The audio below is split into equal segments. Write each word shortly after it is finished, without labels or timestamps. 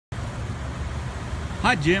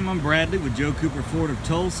Hi Jim, I'm Bradley with Joe Cooper Ford of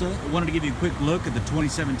Tulsa. I wanted to give you a quick look at the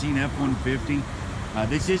 2017 F-150.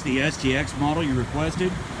 This is the STX model you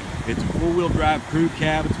requested. It's a four-wheel drive crew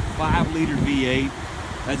cab. It's a 5-liter V8.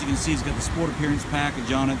 As you can see, it's got the sport appearance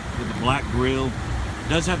package on it with the black grille. It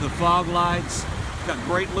does have the fog lights. It's got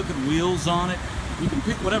great looking wheels on it. You can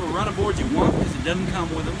pick whatever running boards you want because it doesn't come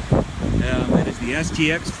with them. It is the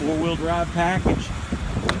STX four-wheel drive package.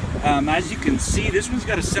 As you can see, this one's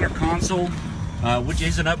got a center console, which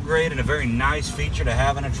is an upgrade and a very nice feature to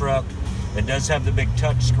have in a truck. It does have the big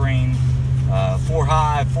touch screen, 4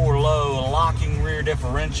 high, 4 low, a locking rear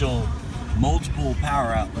differential, multiple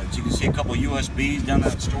power outlets. You can see a couple USBs down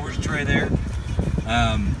that storage tray there.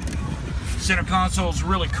 Center console is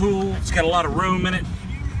really cool. It's got a lot of room in it.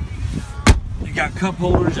 You got cup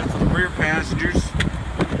holders for the rear passengers.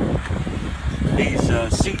 These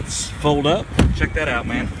seats fold up. Check that out,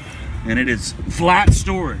 man. And it is flat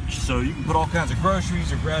storage, so you can put all kinds of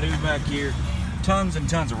groceries or produce back here. Tons and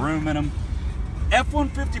tons of room in them.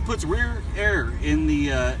 F-150 puts rear air in the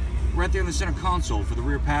right there in the center console for the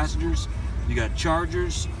rear passengers. You got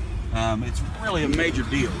chargers. It's really a major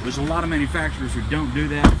deal. There's a lot of manufacturers who don't do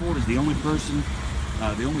that. Ford is the only person,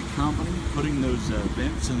 the only company putting those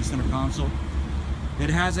vents in the center console. It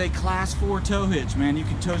has a Class 4 tow hitch, man. You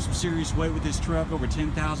can tow some serious weight with this truck, over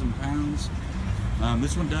 10,000 pounds.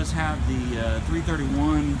 This one does have the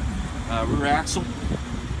 331 rear axle.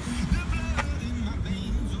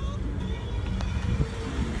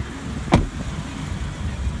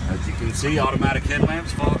 As you can see, automatic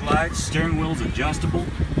headlamps, fog lights, steering wheel's adjustable.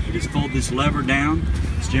 You just fold this lever down,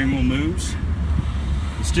 the steering wheel moves.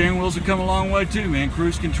 The steering wheels have come a long way too, man.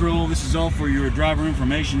 Cruise control, this is all for your driver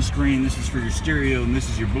information screen. This is for your stereo, and this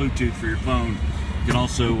is your Bluetooth for your phone. You can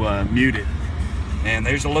also mute it. And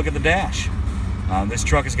there's a look at the dash. This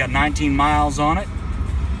truck has got 19 miles on it.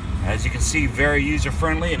 As you can see, very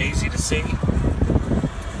user-friendly and easy to see.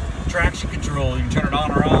 Traction control, you can turn it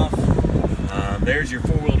on or off. There's your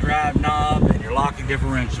four-wheel drive knob and your locking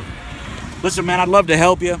differential. Listen, man, I'd love to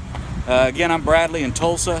help you. Again, I'm Bradley in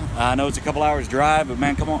Tulsa. I know it's a couple hours drive, but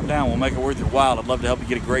man, come on down. We'll make it worth your while. I'd love to help you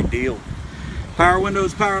get a great deal. Power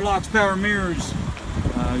windows, power locks, power mirrors.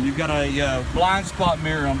 You've got a blind spot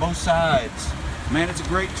mirror on both sides. Man, it's a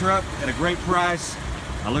great truck at a great price.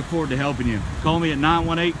 I look forward to helping you. Call me at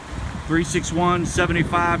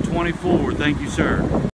 918-361-7524. Thank you, sir.